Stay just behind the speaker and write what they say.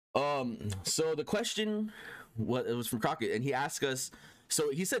So the question, what it was from Crockett, and he asked us. So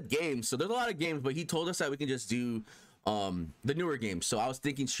he said games. So there's a lot of games, but he told us that we can just do the newer games. So I was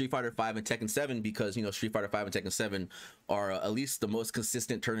thinking Street Fighter 5 and Tekken 7 because Street Fighter 5 and Tekken 7 are at least the most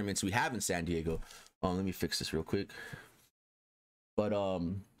consistent tournaments we have in San Diego. Let me fix this real quick. But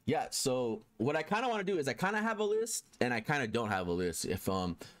yeah. So what I kind of want to do is I kind of have a list and I kind of don't have a list. If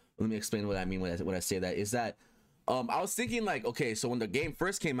let me explain what I mean when I say that is that. I was thinking like, okay, so when the game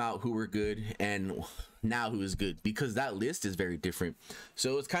first came out, who were good and now who is good, because that list is very different.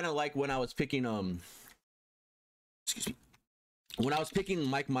 So it's kind of like when I was picking excuse me, when I was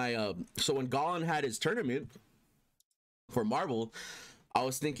picking like my so when Gollin had his tournament for Marvel, I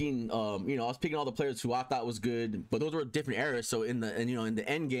was thinking I was picking all the players who I thought was good, but those were different eras. So in the in the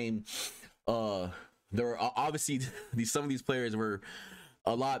end game, there were obviously some of these players were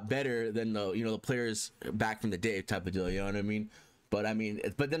a lot better than the players back from the day type of deal, you know what I mean?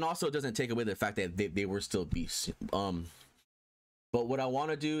 But then also it doesn't take away the fact that they were still beasts. But what I want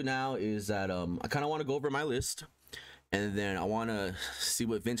to do now is that I kind of want to go over my list, and then I want to see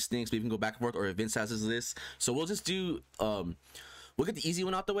what Vince thinks. Maybe we can go back and forth, or if Vince has his list. So we'll just do we'll get the easy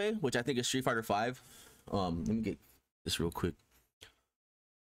one out the way, which I think is Street Fighter 5. Let me get this real quick.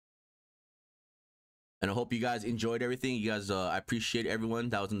 And I hope you guys enjoyed everything. You guys, I appreciate everyone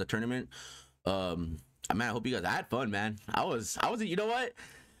that was in the tournament. Man, I hope you guys had fun, man. I was. You know what?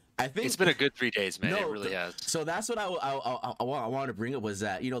 I think it's been a good 3 days, man. It really has. So that's what I wanted to bring up was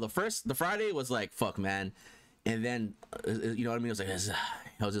that the Friday was like fuck, man, and then you know what I mean. It was like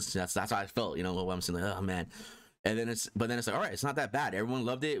I was just that's how I felt. You know what I'm saying? Like, oh man. And then it's like, all right, it's not that bad. Everyone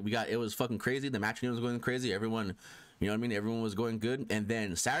loved it. It was fucking crazy. The match was going crazy. Everyone. You know what I mean? Everyone was going good. And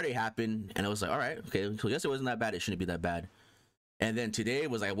then Saturday happened, and I was like, all right, okay, so I guess it wasn't that bad. It shouldn't be that bad. And then today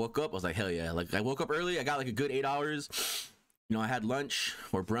was I woke up, I was like, hell yeah. Like, I woke up early. I got like a good 8 hours. I had lunch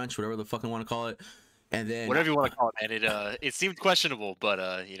or brunch, whatever the fuck I want to call it. And then whatever you want to call it, man. It seemed questionable, but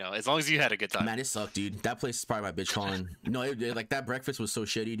as long as you had a good time. Man, it sucked, dude. That place is probably my bitch calling. No, like that breakfast was so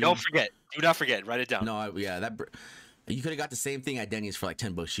shitty, dude. Don't forget. Do not forget. Write it down. No, you could have got the same thing at Denny's for like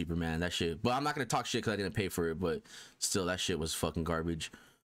 $10 cheaper, man. That shit. But I'm not gonna talk shit because I didn't pay for it. But still, that shit was fucking garbage.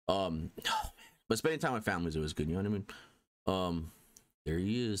 But spending time with families, it was good. You know what I mean? There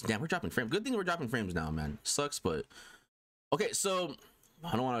he is. Damn, we're dropping frames. Good thing we're dropping frames now, man. Sucks, but okay. So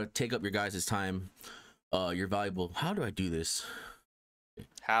I don't want to take up your guys' time. You're valuable. How do I do this?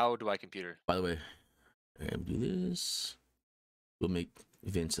 How do I computer? By the way, I'm gonna do this. We'll make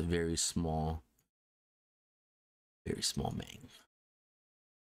Vince a very small man.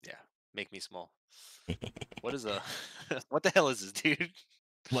 Yeah, make me small. What is what the hell is this, dude?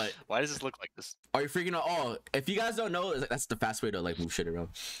 What? Why does this look like this? Are you freaking out? Oh, if you guys don't know, that's the fast way to like move shit around.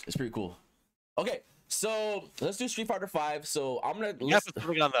 It's pretty cool. Okay, so let's do Street Fighter 5. So I'm gonna. You have to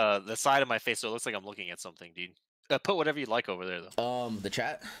put it on the side of my face, so it looks like I'm looking at something, dude. Put whatever you like over there, though. The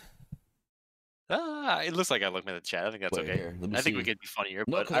chat. It looks like I look at the chat. I think that's okay. Here, I think we could be funnier,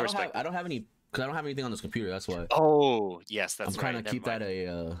 no, but I respect. I don't have any. Because I don't have anything on this computer, that's why. Oh, yes, that's right. I'm trying to keep that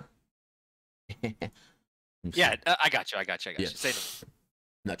a... yeah, I got you. Yeah. Say no.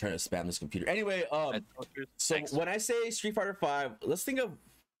 Not trying to spam this computer. Anyway, so when I say Street Fighter 5, let's think of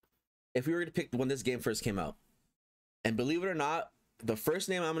if we were to pick when this game first came out. And believe it or not, the first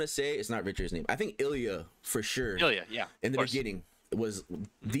name I'm going to say is not Richard's name. I think Ilya, for sure. Ilya, yeah. In the beginning. Was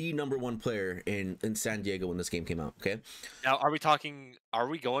the #1 player in San Diego when this game came out. Okay. Now, are we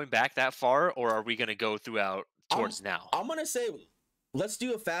going back that far, or are we going to go throughout towards now? I'm gonna say, let's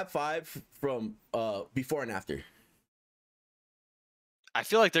do a Fab 5 from before and after. I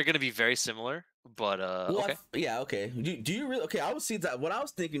feel like they're going to be very similar, but well, okay. Yeah, okay. Do you really? Okay, I would see that. What I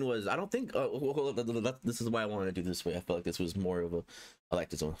was thinking was, I don't think. This is why I wanted to do this way. I felt like this was more of a. I like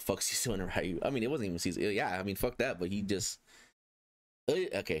this one. Fuck season right. I mean, it wasn't even season. Yeah, I mean, fuck that. But he just.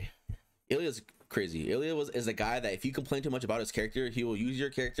 Okay, Ilya's crazy. Ilya is a guy that if you complain too much about his character, he will use your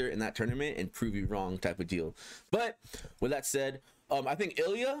character in that tournament and prove you wrong, type of deal. But with that said, I think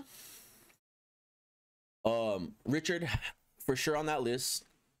Ilya, Richard, for sure on that list.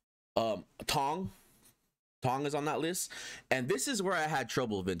 Tong is on that list, and this is where I had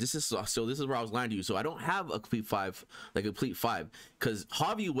trouble with it. This is where I was lying to you. So I don't have a complete five, because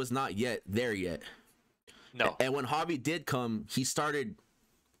Javi was not yet there yet. No. And when Javi did come, he started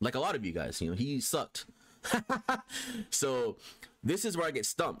like a lot of you guys, he sucked. So this is where I get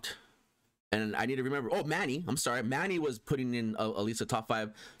stumped. And I need to remember, Manny, I'm sorry. Manny was putting in at least a top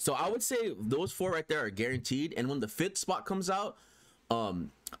 5. So I would say those 4 right there are guaranteed. And when the 5th spot comes out,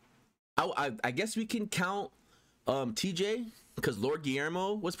 I guess we can count TJ, because Lord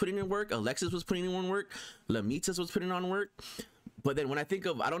Guillermo was putting in work. Alexis was putting in work. Lamitas was putting on work. But then when I think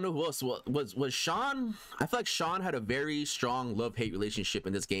of, I don't know who else was Sean. I feel like Sean had a very strong love-hate relationship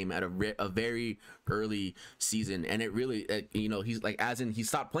in this game at a very early season, and it really, you know, he's like, as in he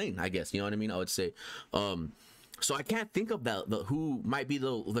stopped playing, I guess, you know what I mean, I would say. So I can't think of the who might be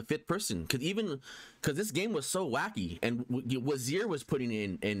the fifth person, because this game was so wacky, and Wazir was putting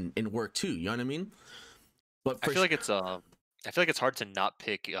in work too, you know what I mean. But I feel like it's hard to not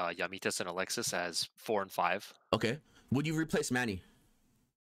pick Yamitas and Alexis as 4 and 5. Okay, would you replace Manny?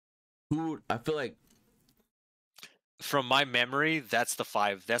 Who I feel like, from my memory, that's the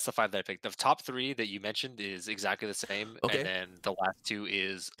 5. That's the 5 that I picked. The top 3 that you mentioned is exactly the same, okay, and then the last 2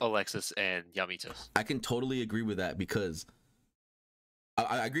 is Alexis and Yamitas. I can totally agree with that, because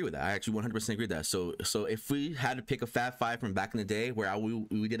I agree with that. I actually 100% agree with that. So if we had to pick a Fab 5 from back in the day where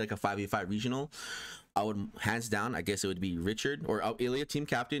we did like a 5v5 regional, I would, hands down, I guess it would be Richard, or Ilya team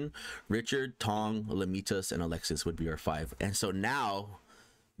captain, Richard, Tong, Lamitas, and Alexis would be our 5. And so now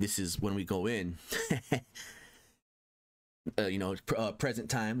this is when we go in. You know, present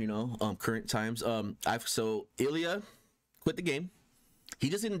time, you know, current times. So Ilya quit the game. He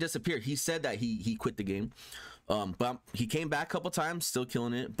just didn't disappear. He said that he quit the game. But he came back a couple times, still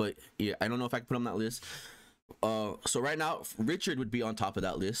killing it. But yeah, I don't know if I can put him on that list. So right now, Richard would be on top of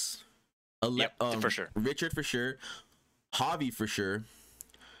that list. For sure. Richard for sure. Javi for sure.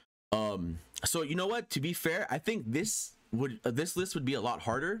 So you know what? To be fair, I think this list would be a lot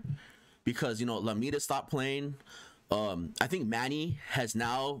harder, because you know Lamita stopped playing. I think Manny has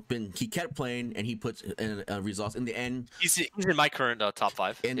now been, he kept playing, and he puts in results. In the end, he's in my current top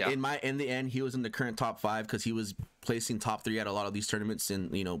 5. In the end, he was in the current top 5 because he was placing top 3 at a lot of these tournaments,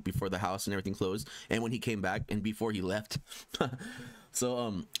 and you know, before the house and everything closed, and when he came back, and before he left.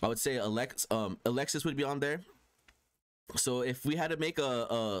 So I would say Alexis would be on there. So if we had to make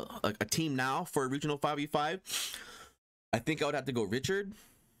a team now for a regional 5v5, I think I would have to go Richard,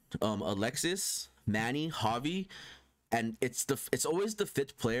 Alexis, Manny, Javi. And it's always the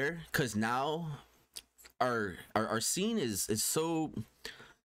 5th player, because now our scene is so,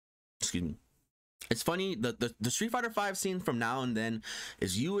 excuse me, it's funny, the Street Fighter 5 scene from now and then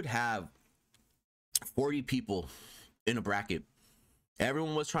is you would have 40 people in a bracket.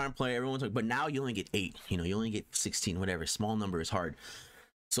 Everyone was trying to play, but now you only get 8, you know, you only get 16, whatever, small number is hard.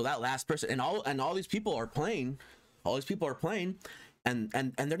 So that last person, and all these people are playing, and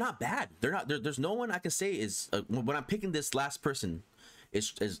they're not bad. There's no one I can say is when I'm picking this last person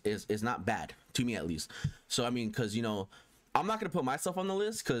is not bad, to me at least. So I mean, because you know, I'm not gonna put myself on the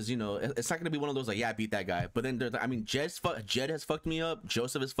list, because you know, it's not gonna be one of those like, yeah, I beat that guy. But then I mean, Jed has fucked me up.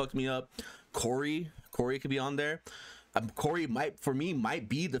 Joseph has fucked me up. Corey could be on there. Corey might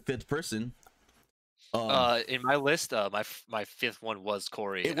be the 5th person. In my list, my 5th one was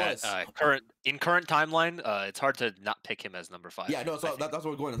Corey. It was current timeline. It's hard to not pick him as number 5. Yeah, no, so that's what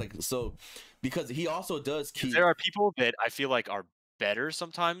we're going like. So because he also does keep. There are people that I feel like are better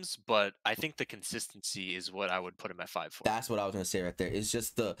sometimes, but I think the consistency is what I would put him at 5 for. That's what I was gonna say right there. It's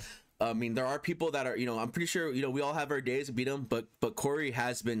just I mean, there are people that are, you know, I'm pretty sure, you know, we all have our days to beat him, but Corey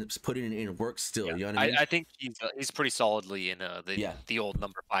has been putting in work still. Yeah. You know what I mean? I think he's pretty solidly in the old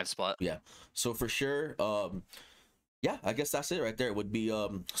number 5 spot. Yeah. So for sure, yeah, I guess that's it right there. It would be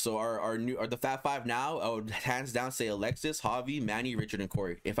so the Fab 5 now, I would hands down say Alexis, Javi, Manny, Richard, and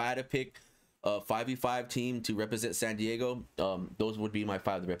Corey. If I had to pick a 5v5 team to represent San Diego, those would be my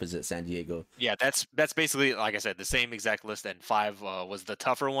 5 to represent San Diego. Yeah, that's basically, like I said, the same exact list, and 5 was the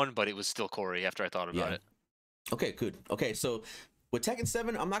tougher one, but it was still Corey after I thought about it. Okay, good. Okay, so with Tekken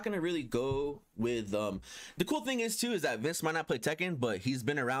 7, I'm not gonna really go with the cool thing is too is that Vince might not play Tekken, but he's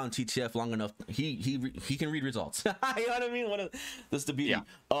been around TTF long enough. He can read results. You know what I mean? That's the beauty.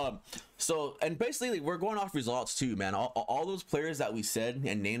 Yeah. So, and basically we're going off results too, man. All those players that we said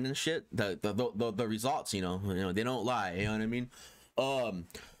and named and shit, the results, you know, they don't lie. You know what I mean?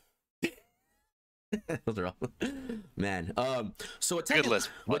 Those are all, man. So with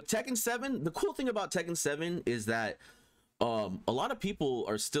Tekken 7, the cool thing about Tekken 7 is that a lot of people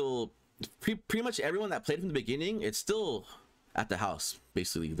are still pretty much everyone that played from the beginning, it's still at the house.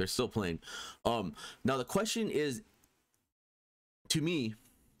 Basically, they're still playing. Now the question is, to me,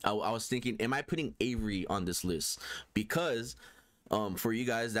 I was thinking, am I putting Avery on this list? Because for you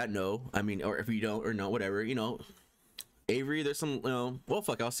guys that know, I mean, or if you don't or know, whatever, you know, Avery, there's some, you know, well,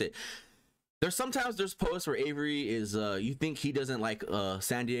 fuck, I'll say it. There's posts where Avery is you think he doesn't like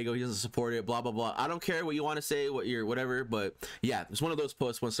San Diego, he doesn't support it, blah blah blah. I don't care what you want to say, what you're whatever, but yeah, it's one of those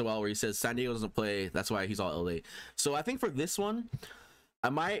posts once in a while where he says San Diego doesn't play, that's why he's all LA. So I think for this one, I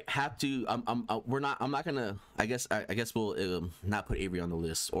might have to. We're not. I'm not gonna. I guess we'll not put Avery on the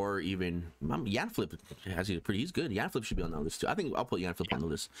list, or even Yanflip. He's good. Yanflip should be on that list too. I think I'll put Yanflip on the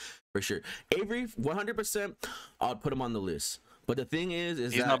list for sure. Avery, 100%. I'll put him on the list. But the thing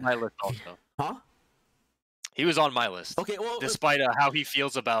is he's on my list also. Huh? He was on my list. Okay, well, despite how he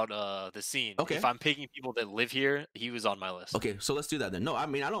feels about the scene. Okay. If I'm picking people that live here, he was on my list. Okay, so let's do that then. No, I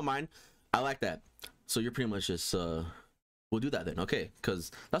mean I don't mind. I like that. So you're pretty much just we'll do that then. Okay,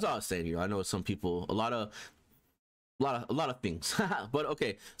 because that's what I was saying here. I know some people, a lot of things. But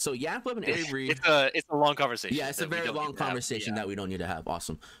okay, so Yanflip and Avery, it's a long conversation. Yeah, it's a very long conversation that we don't need to have.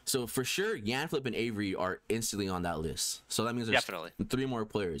 Awesome. So for sure, Yanflip and Avery are instantly on that list. So that means there's definitely 3 more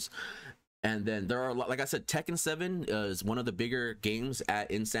players. And then there are, like I said, Tekken 7 is one of the bigger games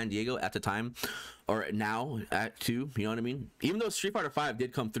in San Diego at the time, or now at 2. You know what I mean? Even though Street Fighter 5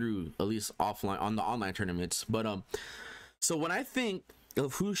 did come through at least offline on the online tournaments, but so when I think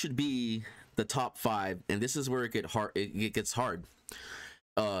of who should be the top 5, and this is where it gets hard.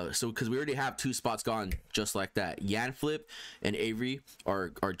 So because we already have 2 spots gone just like that. Yanflip and Avery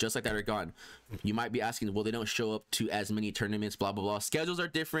are just like that, are gone. You might be asking, well, they don't show up to as many tournaments, blah blah blah. Schedules are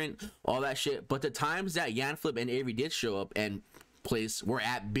different, all that shit. But the times that Yanflip and Avery did show up and place were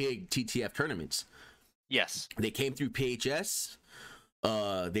at big TTF tournaments. Yes, they came through PHS.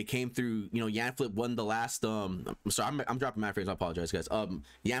 They came through, you know, Yanflip won the last I'm sorry, I'm dropping my frames, I apologize guys.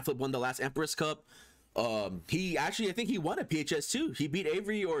 Yanflip won the last Empress Cup. He actually, I think he won a PHS too. He beat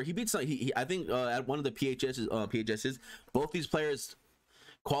Avery, or he beat some, I think at one of the PHS's, both these players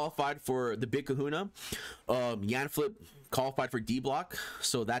qualified for the Big Kahuna. Yanflip qualified for D block,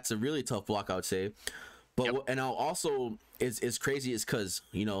 so that's a really tough block, I would say. But and I'll also is crazy is because,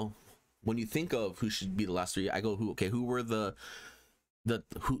 you know, when you think of who should be the last 3, I go, who were the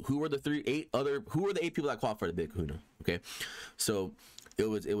who were the 8 people that qualified for the Big Kahuna? Okay, so it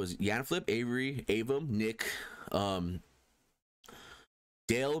was Yanflip, Avery, Avum, Nick,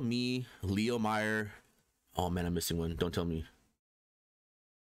 Dale, me, Leo Meyer. Oh man, I'm missing one. Don't tell me.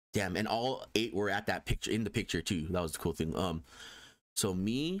 Damn, and all 8 were at that picture, in the picture too. That was the cool thing. So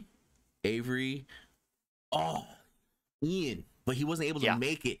me, Avery, Ian, but he wasn't able to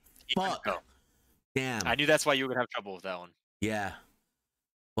make it. Fuck. Damn. I knew that's why you were gonna have trouble with that one. Yeah.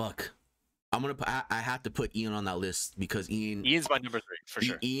 Fuck. I have to put Ian on that list because Ian's my number 3 for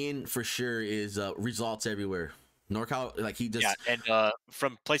sure. Ian for sure is results everywhere. NorCal, like he just and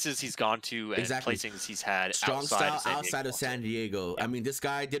from places he's gone to and placings he's had strong outside of San Diego. I mean, this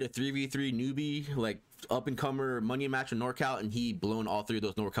guy did a 3v3 newbie, like up and comer money match with NorCal, and he blown all 3 of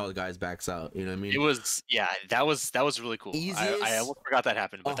those NorCal guys backs out. You know what I mean? It was that was really cool. I almost forgot that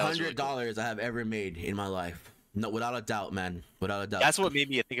happened. But $100 really cool. I have ever made in my life. No, without a doubt, man. Without a doubt. That's what made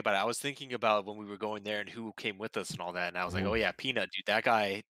me think about it. I was thinking about when we were going there and who came with us and all that, and I was like, oh yeah, Peanut, dude, that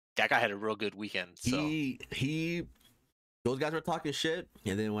guy had a real good weekend. So those guys were talking shit,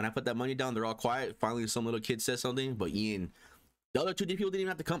 and then when I put that money down, they're all quiet. Finally, some little kid says something, but Ian, the other 2 people didn't even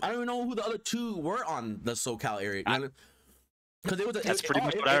have to come. I don't even know who the other 2 were on the SoCal area. Because that's pretty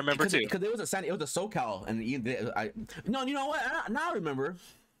much what I remember too. Because it was a SoCal, and Ian, you know what? Now I remember.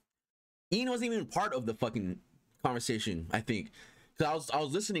 Ian wasn't even part of the fucking conversation, I think. Because I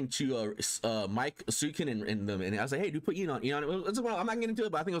was listening to Mike Sukin and them, and I was like, hey, do put Ian on. I'm not getting into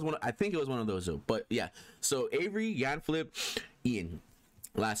it, but I think it was one of those though. But yeah, so Avery, Yanflip, Ian,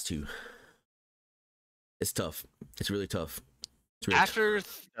 last 2. It's tough. It's really tough. After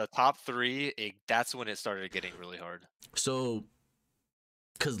the top 3, that's when it started getting really hard. So,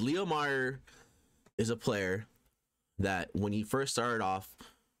 because Leo Meyer is a player that when he first started off,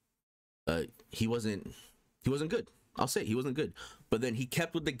 he wasn't good. I'll say he wasn't good, but then he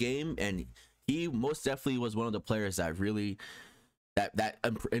kept with the game, and he most definitely was one of the players that really that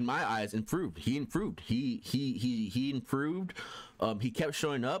in my eyes improved. He improved. He improved. He kept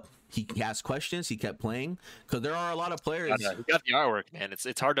showing up. He asked questions. He kept playing, because there are a lot of players. He got the artwork, man.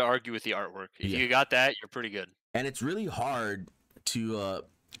 It's hard to argue with the artwork. If you got that, you're pretty good. And it's really hard to.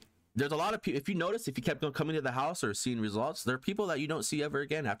 There's a lot of people. If you notice, if you kept coming to the house or seeing results, there are people that you don't see ever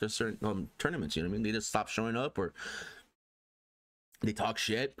again after certain tournaments. You know what I mean? They just stop showing up, or they talk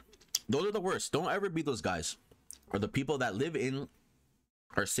shit. Those are the worst. Don't ever be those guys, or the people that live in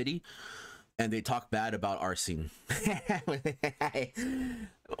our city and they talk bad about our scene. I mean,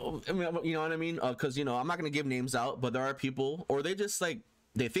 you know what I mean? Because you know, I'm not gonna give names out, but there are people, or they just like.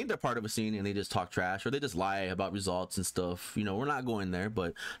 They think they're part of a scene and they just talk trash, or they just lie about results and stuff. You know, we're not going there,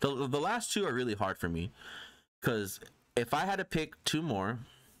 but the last 2 are really hard for me, because if I had to pick 2 more,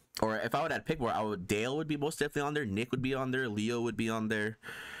 or if I would have to pick more, Dale would be most definitely on there, Nick would be on there, Leo would be on there.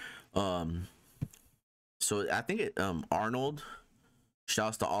 So I think Arnold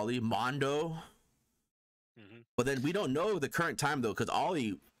Shouts to Ollie, Mondo. But then we don't know the current time though, because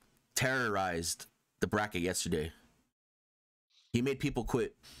Ollie terrorized the bracket yesterday. He made people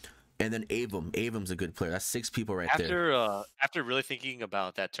quit. And then Avum's a good player. That's 6 people right there. After really thinking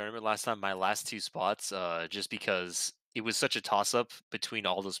about that tournament last time, my last 2 spots, just because it was such a toss up between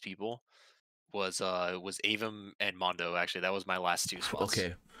all those people, was Avum and Mondo. Actually, that was my last 2 spots.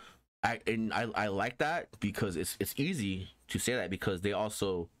 Okay, I like that because it's easy to say that because they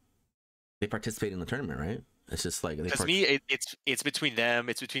participate in the tournament, right? It's just like because me, it's between them,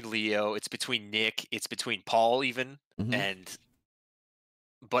 it's between Leo, it's between Nick, it's between Paul even,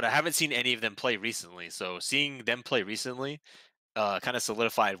 but I haven't seen any of them play recently. So seeing them play recently, kind of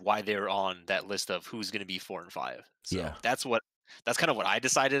solidified why they're on that list of who's going to be 4 and 5. So yeah, that's kind of what I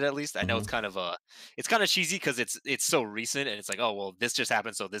decided at least. I know it's kind of cheesy because it's so recent and it's like, oh well, this just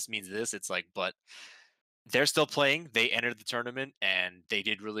happened, so this means this. It's like, but they're still playing. They entered the tournament and they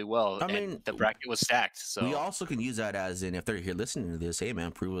did really well. I mean, the bracket was stacked. So we also can use that as in if they're here listening to this, hey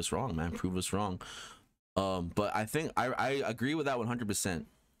man, prove us wrong, man, prove us wrong. But I think I agree with that 100%.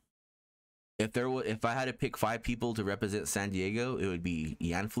 If I had to pick 5 people to represent San Diego, it would be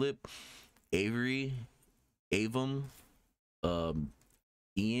Yanflip, Avery, Avum,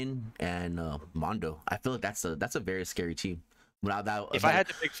 Ian, and Mondo. I feel like that's a very scary team. If I had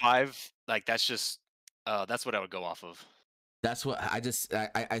to pick 5, like that's what I would go off of. That's what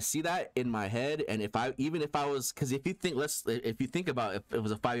I see that in my head. And if I was, because if you think about if it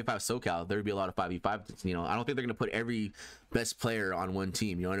was a 5v5 SoCal, there would be a lot of 5v5. You know, I don't think they're gonna put every best player on one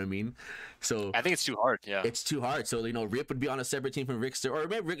team. You know what I mean? So I think it's too hard. Yeah, it's too hard. So you know, Rip would be on a separate team from Rickster, or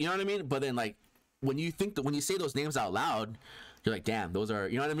maybe Rick. You know what I mean? But then like when you say those names out loud, you're like, damn, those are,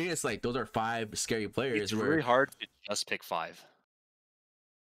 you know what I mean? It's like those are 5 scary players. It's really hard to just pick 5.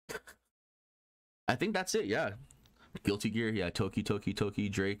 I think that's it. Yeah. Guilty Gear, yeah, Toki,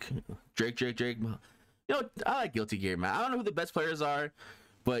 Drake. You know, I like Guilty Gear, man. I don't know who the best players are,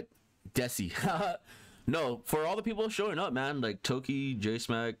 but Desi. No, for all the people showing up, man, like Toki, J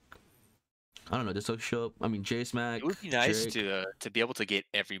Smack. I don't know, does Toki show up? I mean, J Smack. It would be nice to be able to get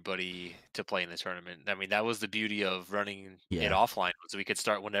everybody to play in the tournament. I mean, that was the beauty of running it offline, so we could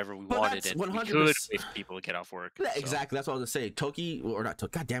start whenever we wanted, and 100%. We could wait for people to get off work. Yeah, exactly. That's what I was gonna say. Toki, or not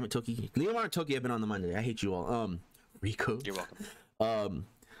Toki. God damn it, Toki. Leomar and Toki have been on the Monday. I hate you all. Rico. You're welcome.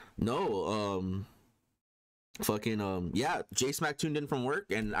 Yeah, J Smack tuned in from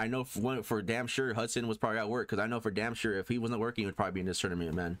work, and I know for damn sure Hudson was probably at work, because I know for damn sure if he wasn't working, he would probably be in this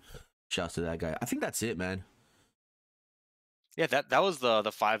tournament, man. Shouts to that guy. I think that's it, man. Yeah, that was the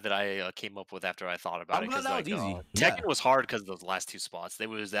 5 that I came up with after I thought about it. Because like, Tekken was hard because of those last 2 spots. That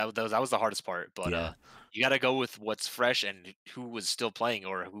was the hardest part. But you got to go with what's fresh and who was still playing,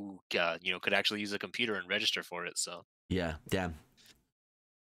 or who could actually use a computer and register for it. So yeah, damn.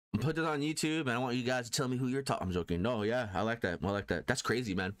 Put it on YouTube, and I want you guys to tell me who you're talking. I'm joking. No, yeah, I like that. That's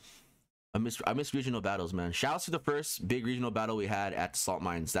crazy, man. I miss regional battles, man. Shouts to the first big regional battle we had at the Salt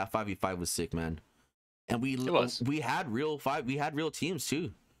Mines. That 5v5 was sick, man. And we had real teams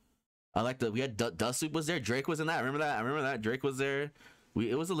too. We had Dusloop was there. Drake was in that. I remember that. Drake was there.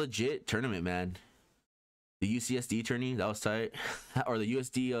 It was a legit tournament, man. The UCSD tourney, that was tight. Or the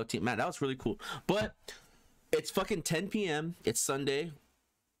USD team, man, that was really cool. But it's fucking 10 p.m. It's Sunday.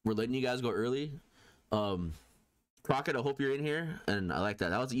 We're letting you guys go early. Crockett, I hope you're in here, and I like that.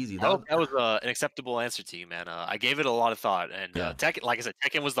 That was easy. That was an acceptable answer to you, man. I gave it a lot of thought, and Tekken, like I said,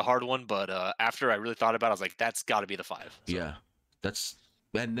 Tekken was the hard one, but after I really thought about it, I was like, that's got to be the 5. So. Yeah, that's.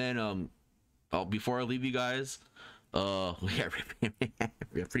 And then before I leave you guys, yeah,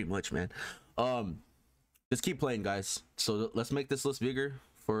 pretty much, man. Just keep playing, guys. So let's make this list bigger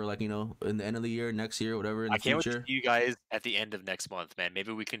for, like, you know, in the end of the year, next year, whatever, in the future. I can't wait to see you guys at the end of next month, man.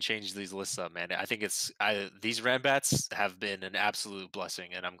 Maybe we can change these lists up, man. I think these Rambats have been an absolute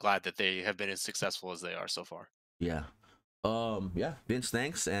blessing, and I'm glad that they have been as successful as they are so far. Yeah. Yeah, Vince,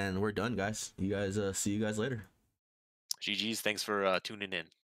 thanks, and we're done, guys. You guys, see you guys later. GG's, thanks for tuning in.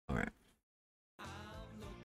 All right.